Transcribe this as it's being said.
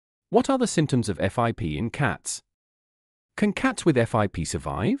What are the symptoms of FIP in cats? Can cats with FIP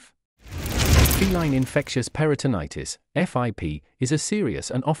survive? Feline Infectious Peritonitis, FIP, is a serious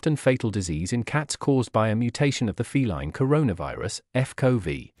and often fatal disease in cats caused by a mutation of the feline coronavirus,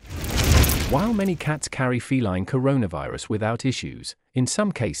 FCoV. While many cats carry feline coronavirus without issues, in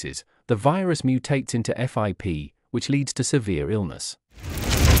some cases, the virus mutates into FIP, which leads to severe illness.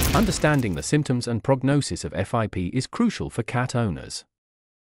 Understanding the symptoms and prognosis of FIP is crucial for cat owners.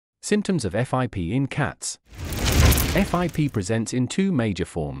 Symptoms of FIP in cats. FIP presents in two major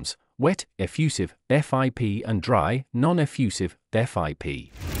forms: wet, effusive, FIP, and dry, non-effusive,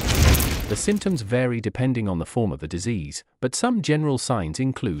 FIP. The symptoms vary depending on the form of the disease, but some general signs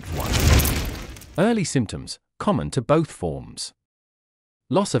include 1. Early symptoms, common to both forms.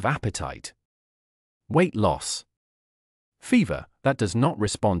 Loss of appetite. Weight loss. Fever that does not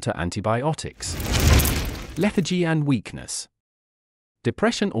respond to antibiotics. Lethargy and weakness.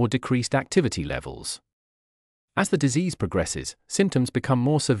 Depression or decreased activity levels. As the disease progresses, symptoms become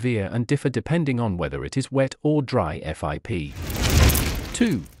more severe and differ depending on whether it is wet or dry FIP.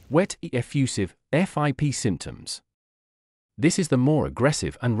 2. Wet effusive FIP symptoms. This is the more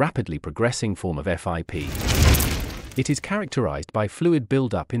aggressive and rapidly progressing form of FIP. It is characterized by fluid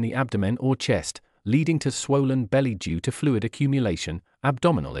buildup in the abdomen or chest, leading to swollen belly due to fluid accumulation,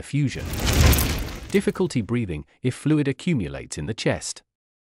 abdominal effusion. Difficulty breathing if fluid accumulates in the chest.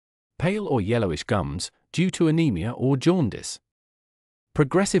 Pale or yellowish gums, due to anemia or jaundice.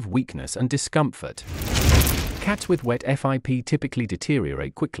 Progressive weakness and discomfort. Cats with wet FIP typically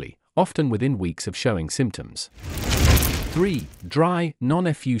deteriorate quickly, often within weeks of showing symptoms. 3. Dry,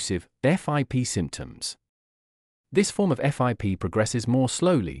 non-effusive FIP symptoms. This form of FIP progresses more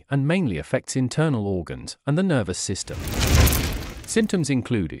slowly and mainly affects internal organs and the nervous system. Symptoms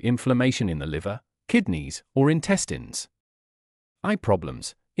include inflammation in the liver, kidneys, or intestines. Eye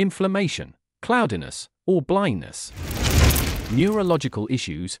problems, inflammation, cloudiness, or blindness. Neurological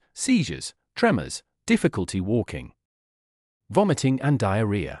issues, seizures, tremors, difficulty walking. Vomiting and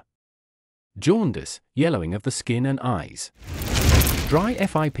diarrhea. Jaundice, yellowing of the skin and eyes. Dry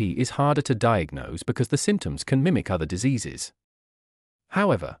FIP is harder to diagnose because the symptoms can mimic other diseases.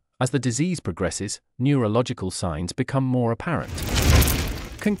 However, as the disease progresses, neurological signs become more apparent.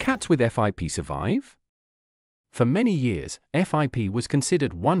 Can cats with FIP survive? For many years, FIP was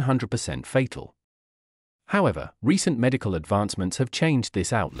considered 100% fatal. However, recent medical advancements have changed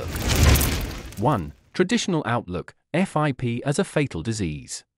this outlook. 1. Traditional outlook: FIP as a fatal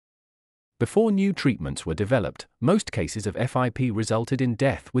disease. Before new treatments were developed, most cases of FIP resulted in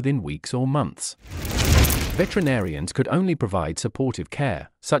death within weeks or months. Veterinarians could only provide supportive care,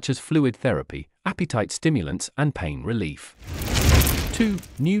 such as fluid therapy, appetite stimulants, and pain relief. 2.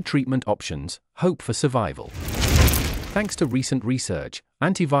 New treatment options: hope for survival. Thanks to recent research,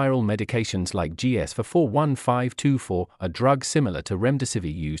 antiviral medications like GS-41524, a drug similar to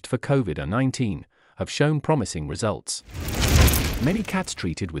remdesivir used for COVID-19, have shown promising results. Many cats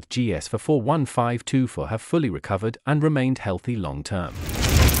treated with GS-41524 have fully recovered and remained healthy long-term.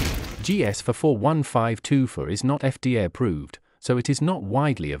 GS-41524 is not FDA approved, so it is not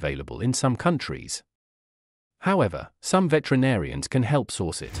widely available in some countries. However, some veterinarians can help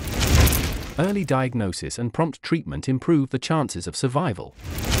source it. Early diagnosis and prompt treatment improve the chances of survival.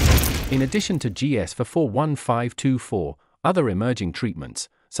 In addition to GS-41524, other emerging treatments,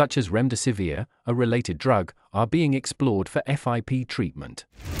 such as remdesivir, a related drug, are being explored for FIP treatment.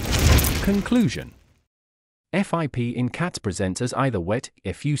 Conclusion: FIP in cats presents as either wet,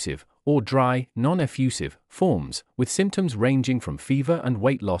 effusive, or dry, non-effusive forms, with symptoms ranging from fever and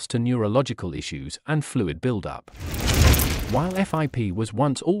weight loss to neurological issues and fluid buildup. While FIP was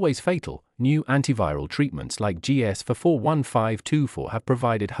once always fatal, new antiviral treatments like GS-41524 have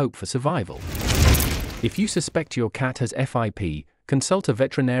provided hope for survival. If you suspect your cat has FIP, consult a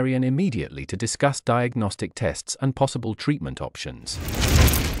veterinarian immediately to discuss diagnostic tests and possible treatment options.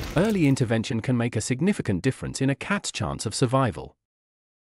 Early intervention can make a significant difference in a cat's chance of survival.